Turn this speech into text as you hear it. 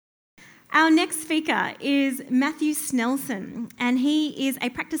Our next speaker is Matthew Snelson, and he is a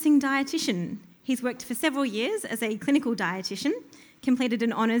practicing dietitian. He's worked for several years as a clinical dietitian, completed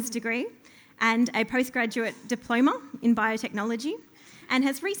an honours degree and a postgraduate diploma in biotechnology, and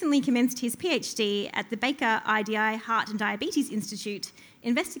has recently commenced his PhD at the Baker IDI Heart and Diabetes Institute,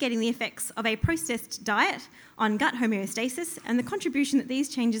 investigating the effects of a processed diet on gut homeostasis and the contribution that these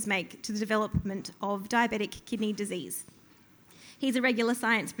changes make to the development of diabetic kidney disease. He's a regular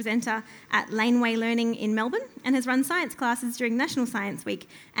science presenter at Laneway Learning in Melbourne and has run science classes during National Science Week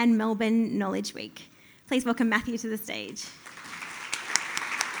and Melbourne Knowledge Week. Please welcome Matthew to the stage.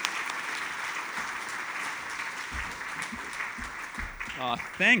 Oh,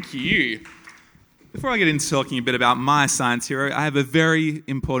 thank you. Before I get into talking a bit about my science hero, I have a very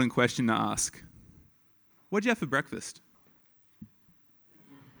important question to ask. What did you have for breakfast?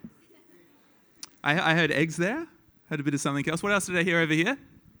 I heard eggs there. Heard a bit of something else. What else did I hear over here?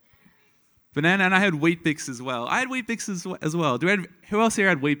 Banana, and I heard Wheat Bix as well. I had Wheat Bix as well. Who else here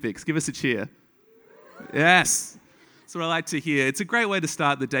had Wheat Bix? Give us a cheer. Yes. That's what I like to hear. It's a great way to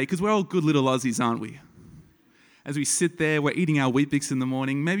start the day because we're all good little Aussies, aren't we? As we sit there, we're eating our Wheat Bix in the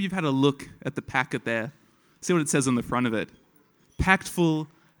morning. Maybe you've had a look at the packet there. See what it says on the front of it. Packed full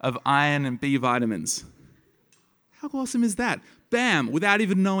of iron and B vitamins. How awesome is that? Bam! Without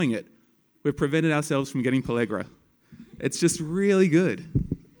even knowing it, we've prevented ourselves from getting pellagra. It's just really good.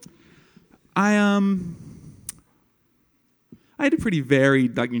 I had a pretty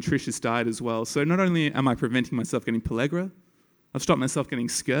varied, nutritious diet as well. So not only am I preventing myself getting pellagra, I've stopped myself getting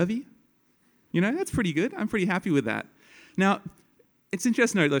scurvy. That's pretty good. I'm pretty happy with that. Now, it's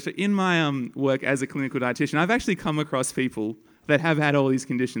interesting to note, in my work as a clinical dietitian, I've actually come across people that have had all these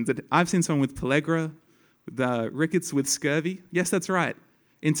conditions. I've seen someone with pellagra, with rickets, with scurvy. Yes, that's right.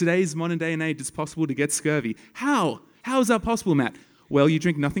 In today's modern day and age, it's possible to get scurvy. How? How is that possible, Matt? Well, you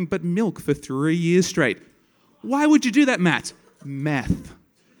drink nothing but milk for 3 years straight. Why would you do that, Matt? Meth.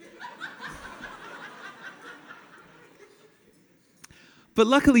 But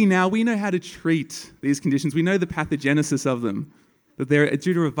luckily now we know how to treat these conditions. We know the pathogenesis of them, that they're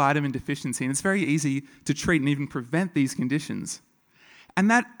due to a vitamin deficiency, and it's very easy to treat and even prevent these conditions. And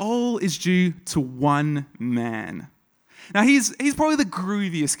that all is due to one man. Now, he's probably the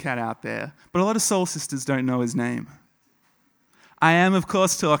grooviest cat out there, but a lot of soul sisters don't know his name. I am, of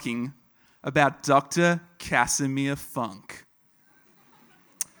course, talking about Dr. Casimir Funk.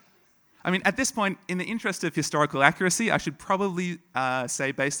 At this point, in the interest of historical accuracy, I should probably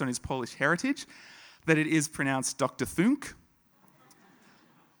say, based on his Polish heritage, that it is pronounced Dr. Funk.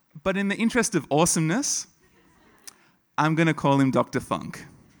 But in the interest of awesomeness, I'm going to call him Dr. Funk.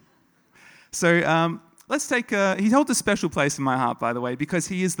 So let's take he holds a special place in my heart, by the way, because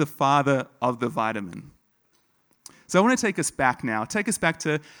he is the father of the vitamin. So I want to take us back now. Take us back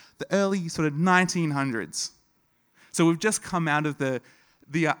to the early sort of 1900s. So we've just come out of the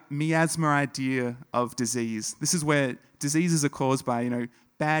miasma idea of disease. This is where diseases are caused by,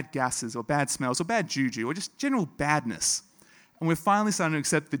 bad gases or bad smells or bad juju or just general badness. And we're finally starting to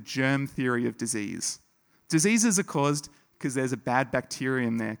accept the germ theory of disease. Diseases are caused because there's a bad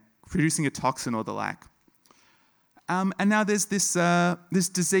bacterium there producing a toxin or the like. And now there's this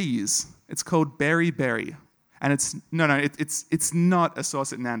disease. It's called beriberi. And it's not a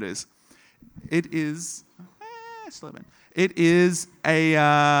sauce at Nando's. It is It is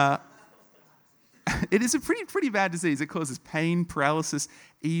a pretty bad disease. It causes pain, paralysis,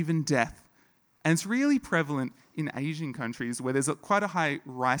 even death. And it's really prevalent in Asian countries where there's quite a high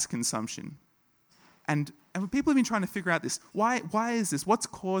rice consumption. And people have been trying to figure out this. Why is this? What's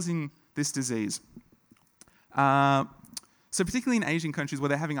causing this disease? So particularly in Asian countries where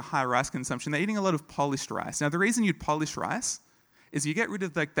they're having a high rice consumption, they're eating a lot of polished rice. Now, the reason you'd polish rice is you get rid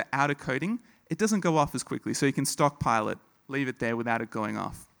of the outer coating. It doesn't go off as quickly, so you can stockpile it, leave it there without it going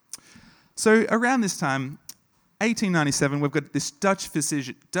off. So around this time, 1897, we've got this Dutch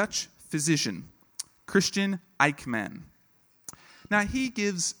physician, Christian Eichmann. Now, he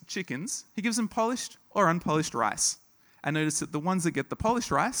gives them polished or unpolished rice. And notice that the ones that get the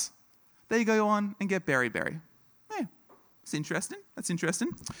polished rice, they go on and get beriberi. Yeah, that's interesting.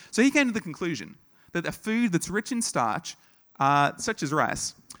 So he came to the conclusion that a food that's rich in starch, such as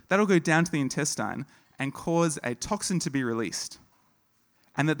rice, that'll go down to the intestine and cause a toxin to be released.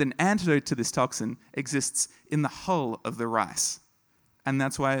 And that an antidote to this toxin exists in the hull of the rice. And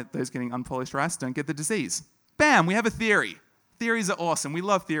that's why those getting unpolished rice don't get the disease. Bam, we have a theory. Theories are awesome. We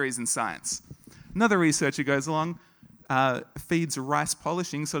love theories in science. Another researcher goes along, feeds rice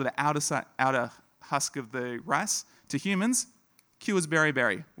polishing, sort of the outer husk of the rice, to humans, cures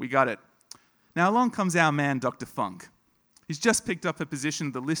beriberi. We got it. Now along comes our man, Dr. Funk. He's just picked up a position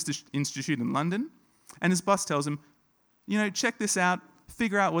at the Lister Institute in London, and his boss tells him, check this out,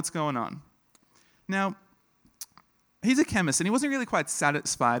 figure out what's going on. Now, he's a chemist, and he wasn't really quite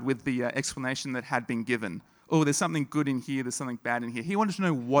satisfied with the explanation that had been given. Oh, there's something good in here, there's something bad in here. He wanted to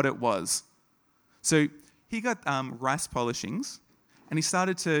know what it was. So he got rice polishings, and he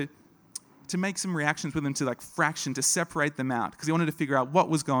started to make some reactions with them to fraction, to separate them out, because he wanted to figure out what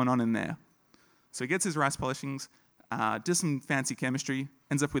was going on in there. So he gets his rice polishings, does some fancy chemistry,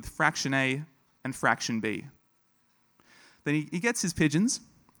 ends up with fraction A and fraction B. Then he gets his pigeons,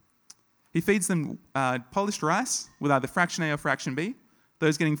 he feeds them polished rice with either fraction A or fraction B.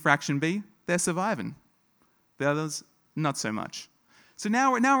 Those getting fraction B, they're surviving. The others, not so much. So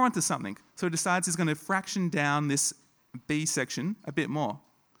now we're onto something. So he decides he's going to fraction down this B section a bit more.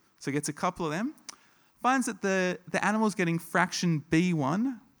 So he gets a couple of them, finds that the animals getting fraction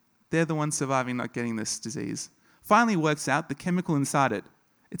B1, they're the ones surviving, not getting this disease. Finally works out the chemical inside it.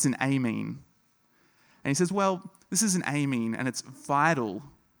 It's an amine. And he says, well, this is an amine, and it's vital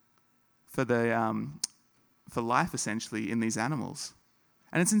for life, essentially, in these animals.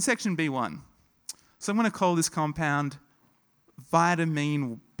 And it's in section B1. So I'm going to call this compound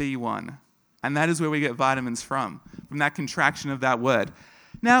vitamin B1. And that is where we get vitamins from that contraction of that word.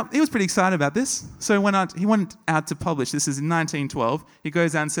 Now, he was pretty excited about this, so he went out to publish. This is in 1912. He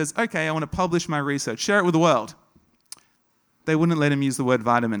goes out and says, okay, I want to publish my research, share it with the world. They wouldn't let him use the word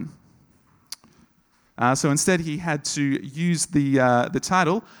vitamin. So instead, he had to use the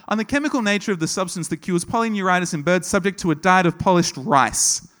title, on the chemical nature of the substance that cures polyneuritis in birds subject to a diet of polished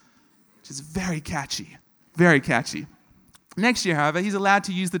rice, which is very catchy, very catchy. Next year, however, he's allowed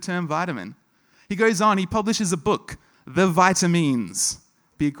to use the term vitamin. He goes on, he publishes a book, The Vitamins.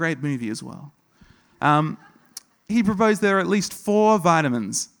 Be a great movie as well. He proposed there are at least 4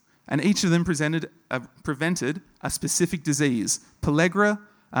 vitamins, and each of them prevented a specific disease: pellagra,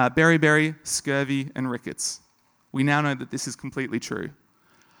 beriberi, scurvy, and rickets. We now know that this is completely true.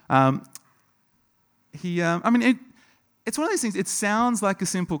 It's one of these things, it sounds like a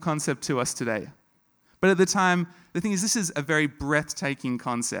simple concept to us today. But at the time, the thing is, this is a very breathtaking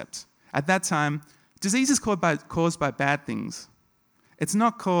concept. At that time, disease is caused by bad things. It's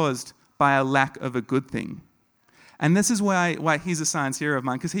not caused by a lack of a good thing. And this is why he's a science hero of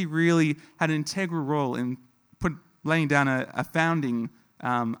mine, because he really had an integral role in laying down a founding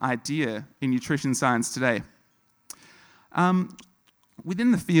idea in nutrition science today.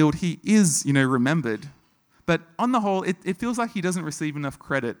 Within the field, he is, remembered. But on the whole, it feels like he doesn't receive enough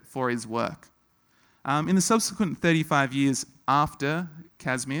credit for his work. In the subsequent 35 years after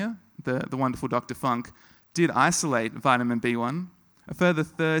Casimir, the wonderful Dr. Funk, did isolate vitamin B1, a further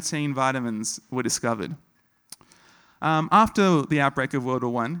 13 vitamins were discovered. After the outbreak of World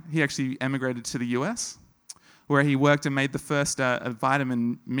War I, he actually emigrated to the US, where he worked and made the first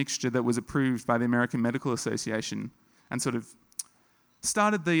vitamin mixture that was approved by the American Medical Association, and sort of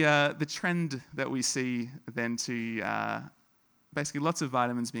started the trend that we see then to basically lots of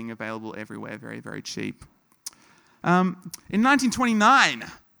vitamins being available everywhere, very, very cheap. In 1929,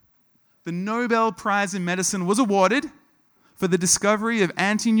 the Nobel Prize in Medicine was awarded for the discovery of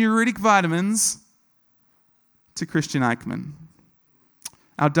antineuritic vitamins to Christian Eichmann,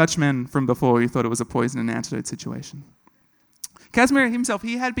 our Dutchman from before who thought it was a poison and antidote situation. Casimir himself,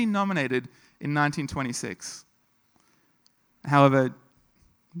 he had been nominated in 1926. However,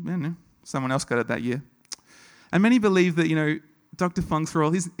 someone else got it that year. And many believe that, Dr. Funk's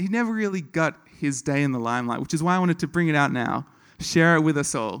role, he never really got his day in the limelight, which is why I wanted to bring it out now, share it with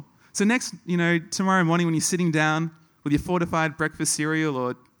us all. So next, tomorrow morning when you're sitting down with your fortified breakfast cereal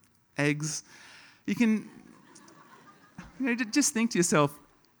or eggs, you can, just think to yourself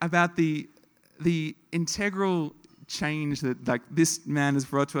about the integral change that this man has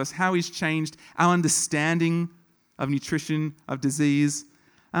brought to us, how he's changed our understanding of nutrition, of disease,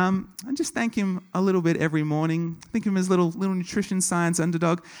 and just thank him a little bit every morning. Think of him as little nutrition science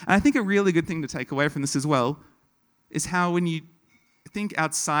underdog. And I think a really good thing to take away from this as well is how when you think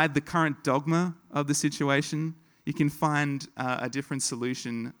outside the current dogma of the situation, you can find a different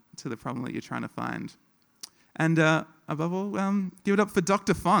solution to the problem that you're trying to find. And above all, give it up for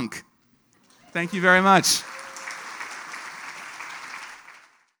Dr. Funk. Thank you very much.